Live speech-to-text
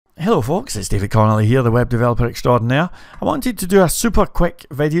Hello folks, it's David Connolly here, the web developer extraordinaire. I wanted to do a super quick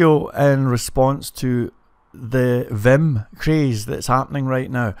video in response to the Vim craze that's happening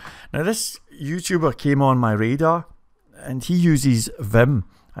right now. Now this YouTuber came on my radar and he uses Vim.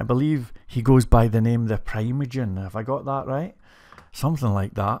 I believe he goes by the name The Primogen, have I got that right? Something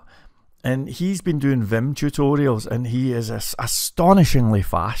like that. And he's been doing Vim tutorials and he is astonishingly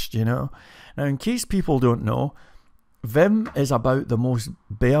fast, you know. Now in case people don't know, Vim is about the most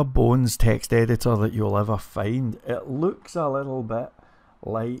bare bones text editor that you'll ever find. It looks a little bit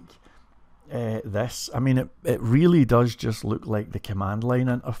like this. I mean, it really does just look like the command line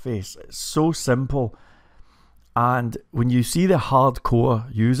interface. It's so simple. And when you see the hardcore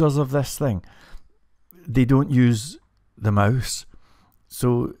users of this thing, they don't use the mouse.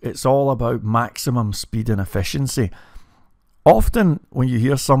 So it's all about maximum speed and efficiency. Often when you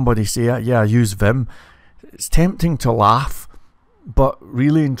hear somebody say, yeah, I use Vim, it's tempting to laugh, but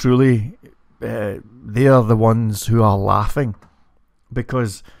really and truly they are the ones who are laughing,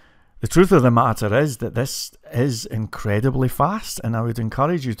 because the truth of the matter is that this is incredibly fast, and I would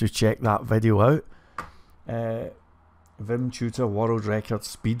encourage you to check that video out. Vim Tutor World Record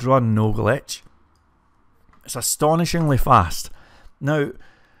Speedrun No Glitch. It's astonishingly fast. Now,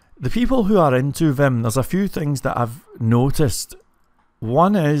 the people who are into Vim, there's a few things that I've noticed.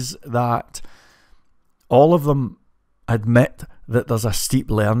 One is that all of them admit that there's a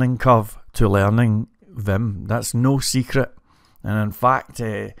steep learning curve to learning Vim. That's no secret. And in fact,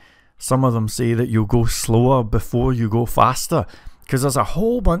 some of them say that you'll go slower before you go faster, because there's a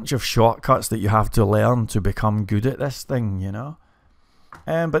whole bunch of shortcuts that you have to learn to become good at this thing, you know.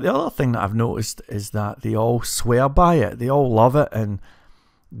 But the other thing that I've noticed is that they all swear by it. They all love it, and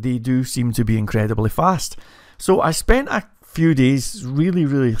they do seem to be incredibly fast. So I spent a few days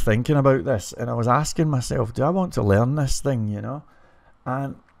really thinking about this, and I was asking myself, do I want to learn this thing, you know?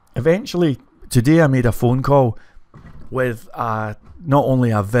 And eventually today I made a phone call with not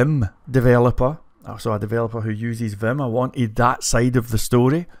only a Vim developer, also a developer who uses Vim. I wanted that side of the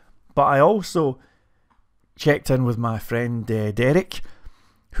story, but I also checked in with my friend Derek,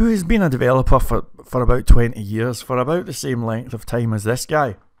 who has been a developer for about 20 years, for about the same length of time as this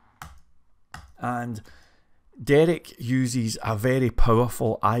guy. And Derek uses a very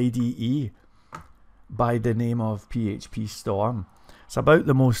powerful IDE by the name of PHP Storm. It's about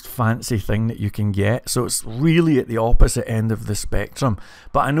the most fancy thing that you can get, so it's really at the opposite end of the spectrum.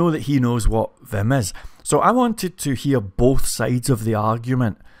 But I know that he knows what Vim is. So I wanted to hear both sides of the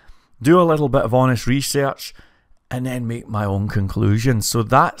argument, do a little bit of honest research, and then make my own conclusions. So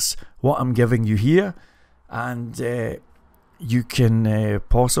that's what I'm giving you here. And you can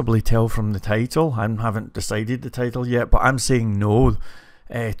possibly tell from the title, I haven't decided the title yet, but I'm saying no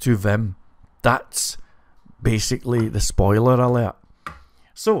to Vim. That's basically the spoiler alert.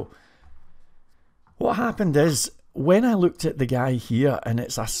 So what happened is, when I looked at the guy here, and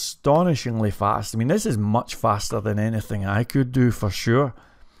it's astonishingly fast. I mean, this is much faster than anything I could do for sure.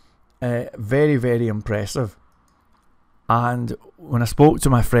 Very impressive. And when I spoke to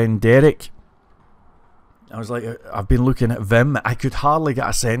my friend Derek, I was like, I've been looking at Vim. I could hardly get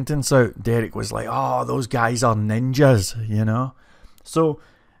a sentence out. Derek was like, oh, those guys are ninjas, you know. So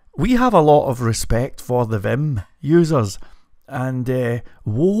we have a lot of respect for the Vim users. And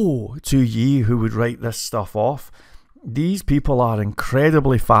woe to ye who would write this stuff off. These people are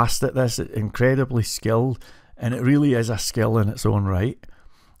incredibly fast at this, incredibly skilled. And it really is a skill in its own right.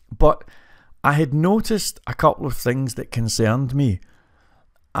 But I had noticed a couple of things that concerned me.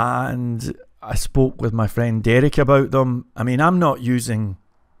 And I spoke with my friend Derek about them. I mean, I'm not using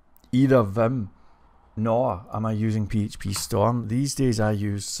either Vim nor am I using PHP Storm. These days I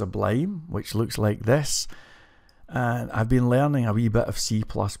use Sublime, which looks like this. And I've been learning a wee bit of C++,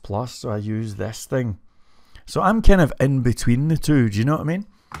 so I use this thing. So I'm kind of in between the two, do you know what I mean?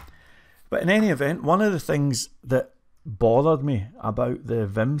 But in any event, one of the things that bothered me about the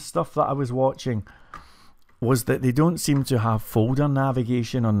Vim stuff that I was watching was that they don't seem to have folder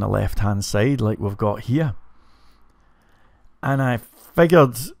navigation on the left hand side like we've got here. And I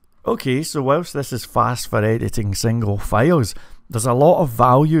figured, okay, so whilst this is fast for editing single files, there's a lot of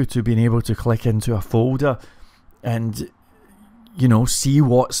value to being able to click into a folder and, you know, see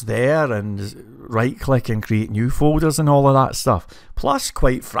what's there and right click and create new folders and all of that stuff. Plus,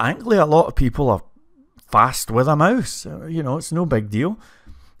 quite frankly, a lot of people are fast with a mouse, you know, it's no big deal.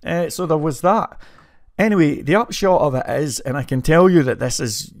 So there was that. Anyway, the upshot of it is, and I can tell you that this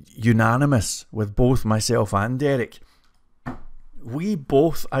is unanimous with both myself and Derek, we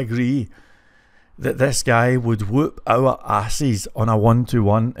both agree that this guy would whoop our asses on a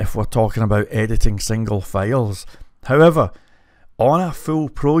one-to-one if we're talking about editing single files. However, on a full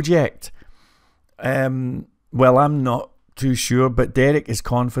project. Well, I'm not too sure, but Derek is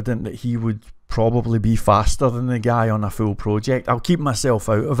confident that he would probably be faster than the guy on a full project. I'll keep myself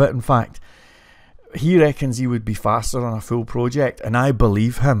out of it, in fact. He reckons he would be faster on a full project, and I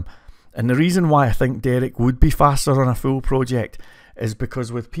believe him. And the reason why I think Derek would be faster on a full project is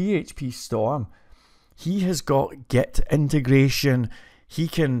because with PHP Storm, he has got Git integration. He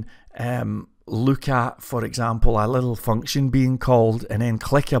can look at, for example, a little function being called and then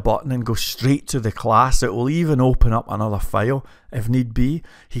click a button and go straight to the class. It will even open up another file if need be.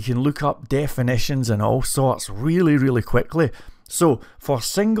 He can look up definitions and all sorts really, really quickly. So for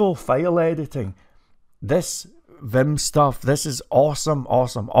single file editing, this Vim stuff, this is awesome,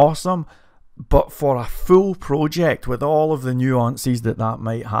 awesome, awesome. But for a full project with all of the nuances that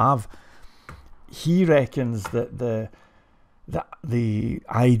might have, he reckons that the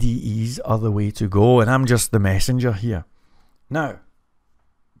IDEs are the way to go, and I'm just the messenger here. Now,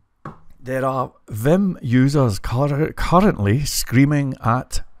 there are Vim users currently screaming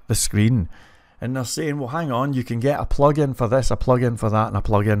at the screen, and they're saying, well, hang on, you can get a plugin for this, a plugin for that, and a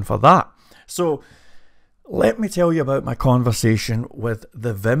plugin for that. So let me tell you about my conversation with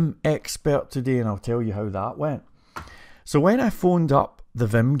the Vim expert today, and I'll tell you how that went. So when I phoned up the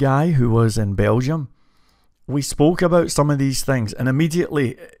Vim guy who was in Belgium, we spoke about some of these things, and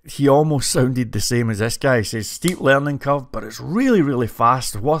immediately he almost sounded the same as this guy. He says, steep learning curve, but it's really, really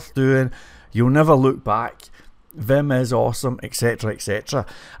fast, worth doing. You'll never look back. Vim is awesome, etc., etc.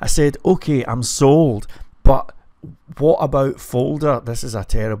 I said, okay, I'm sold, but what about folder? This is a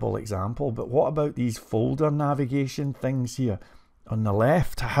terrible example, but what about these folder navigation things here on the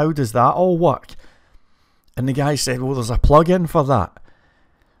left? How does that all work? And the guy said, well, there's a plugin for that.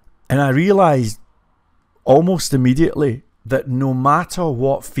 And I realized almost immediately that no matter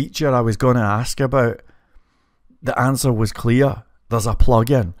what feature I was going to ask about, the answer was clear. There's a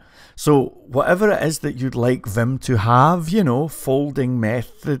plugin. So whatever it is that you'd like Vim to have, you know, folding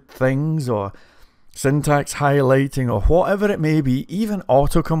method things or syntax highlighting or whatever it may be, even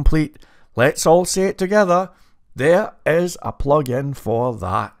autocomplete, let's all say it together, there is a plugin for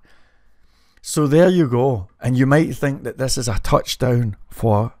that. So there you go. And you might think that this is a touchdown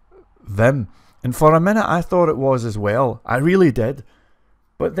for Vim. And for a minute I thought it was as well. I really did.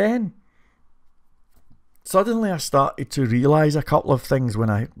 But then suddenly I started to realise a couple of things when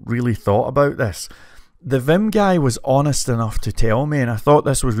I really thought about this. The Vim guy was honest enough to tell me, and I thought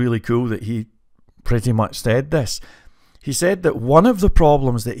this was really cool that he pretty much said this. He said that one of the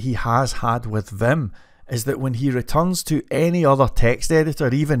problems that he has had with Vim is that when he returns to any other text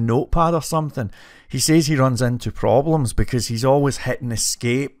editor, even Notepad or something, he says he runs into problems because he's always hitting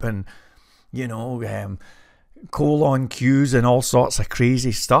escape and, you know, colon Qs and all sorts of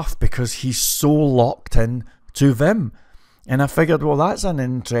crazy stuff because he's so locked in to Vim. And I figured, well, that's an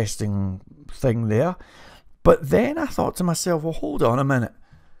interesting thing there. But then I thought to myself, well, hold on a minute.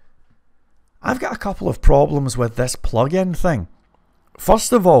 I've got a couple of problems with this plugin thing.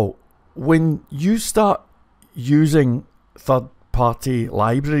 First of all, when you start using third-party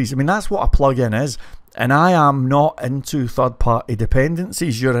libraries, I mean, that's what a plugin is. And I am not into third-party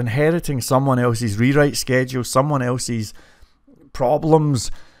dependencies. You're inheriting someone else's rewrite schedule, someone else's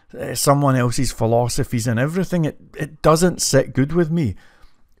problems, someone else's philosophies and everything. It doesn't sit good with me.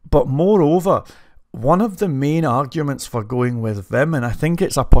 But moreover, one of the main arguments for going with Vim, and I think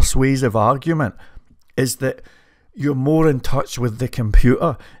it's a persuasive argument, is that you're more in touch with the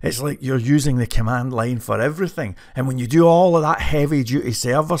computer. It's like you're using the command line for everything. And when you do all of that heavy duty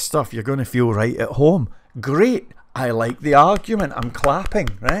server stuff, you're going to feel right at home. Great. I like the argument. I'm clapping,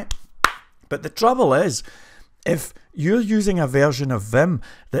 right? But the trouble is, if you're using a version of Vim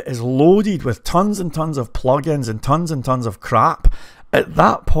that is loaded with tons and tons of plugins and tons of crap, at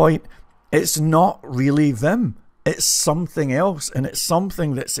that point, it's not really Vim. It's something else, and it's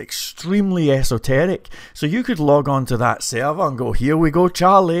something that's extremely esoteric. So you could log on to that server and go, here we go,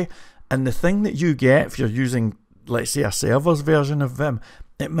 Charlie. And the thing that you get if you're using, let's say, a server's version of Vim,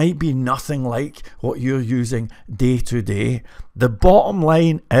 it might be nothing like what you're using day to day. The bottom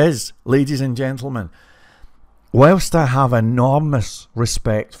line is, ladies and gentlemen, whilst I have enormous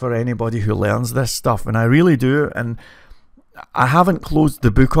respect for anybody who learns this stuff, and I really do, and I haven't closed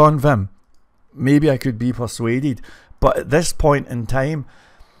the book on Vim. Maybe I could be persuaded, but at this point in time,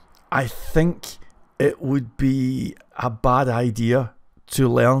 I think it would be a bad idea to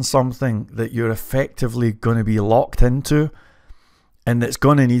learn something that you're effectively going to be locked into and that's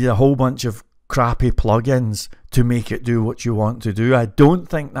going to need a whole bunch of crappy plugins to make it do what you want to do. I don't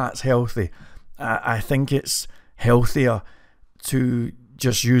think that's healthy. I think it's healthier to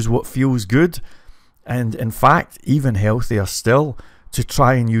just use what feels good. And in fact, even healthier still, to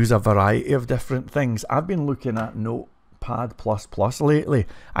try and use a variety of different things. I've been looking at Notepad++ lately.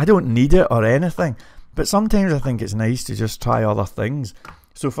 I don't need it or anything, but sometimes I think it's nice to just try other things.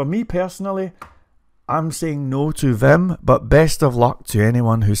 So for me personally, I'm saying no to Vim, but best of luck to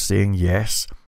anyone who's saying yes.